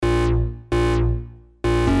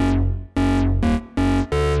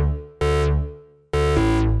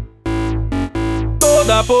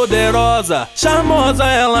toda poderosa, charmosa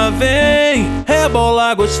ela vem,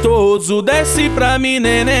 rebola gostoso, desce pra mim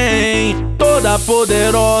neném. Toda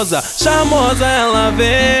poderosa, charmosa ela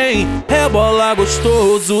vem, rebola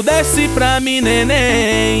gostoso, desce pra mim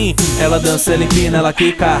neném. Ela dança, ela empina, ela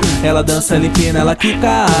quica, ela dança, ela empina, ela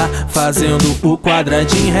quica, fazendo o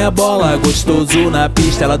quadradinho, rebola gostoso na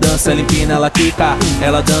pista. Ela dança, ela empina, ela quica,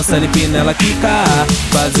 ela dança, ela empina, ela quica,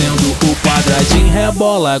 fazendo o quadradinho,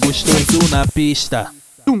 rebola gostoso na pista.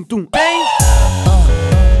 Tum tum, bem.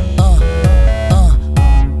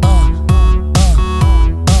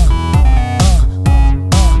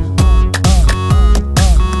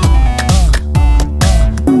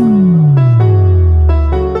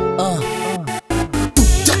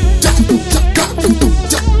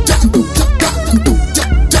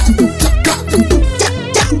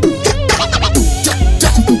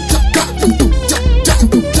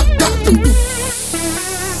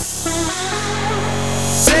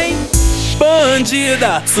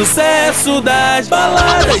 Bandida, sucesso das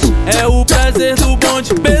baladas, é o prazer do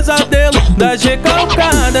bonde, pesadelo das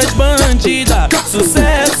recalcadas. Bandida,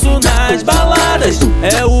 sucesso nas baladas,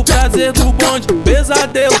 é o prazer do bonde,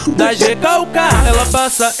 pesadelo das recalcadas. Ela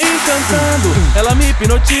passa encantando, ela me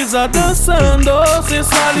hipnotiza dançando,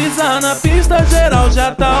 sensualiza na pista, geral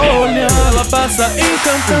já tá olhando. Ela passa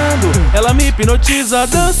encantando, ela me hipnotiza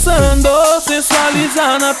dançando,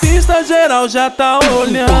 sensualiza na pista, geral já tá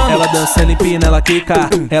olhando. Ela dança, ela empina, ela quica,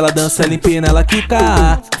 ela dança, ela empina, ela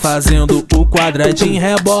quica, fazendo o quadradinho,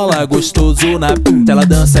 rebola gostoso na pista. Ela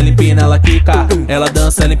dança, ela empina, ela quica, ela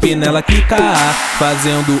dança, ela empina, ela quica,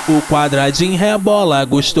 fazendo o quadradinho, rebola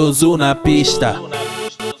gostoso na pista.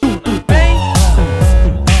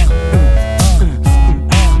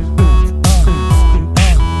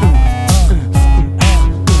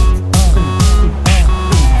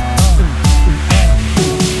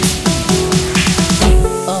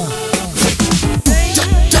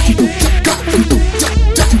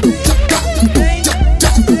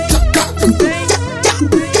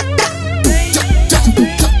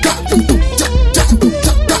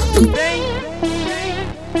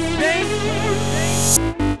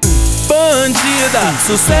 Bandida,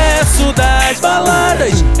 sucesso das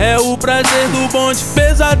baladas, é o prazer do bonde,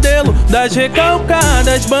 pesadelo das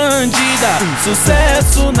recalcadas. Bandida,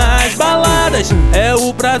 sucesso nas baladas, é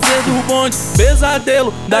o prazer do bonde,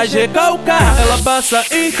 pesadelo das recalcadas. Ela passa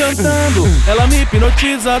encantando, ela me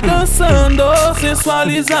hipnotiza dançando,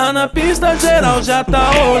 sensualiza na pista, geral já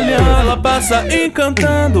tá olhando. Ela passa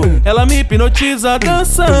encantando, ela me hipnotiza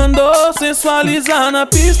dançando, sensualiza na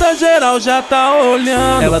pista, geral já tá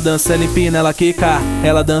olhando. Ela dança, ela empina, ela quica,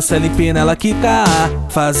 ela dança, ela empina, ela quica,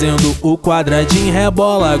 fazendo o quadradinho,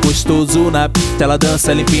 rebola gostoso na pista. Ela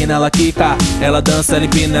dança, ela empina, ela quica, ela dança, ela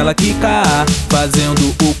empina, ela quica, fazendo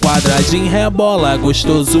o quadradinho, rebola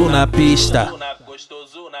gostoso na pista.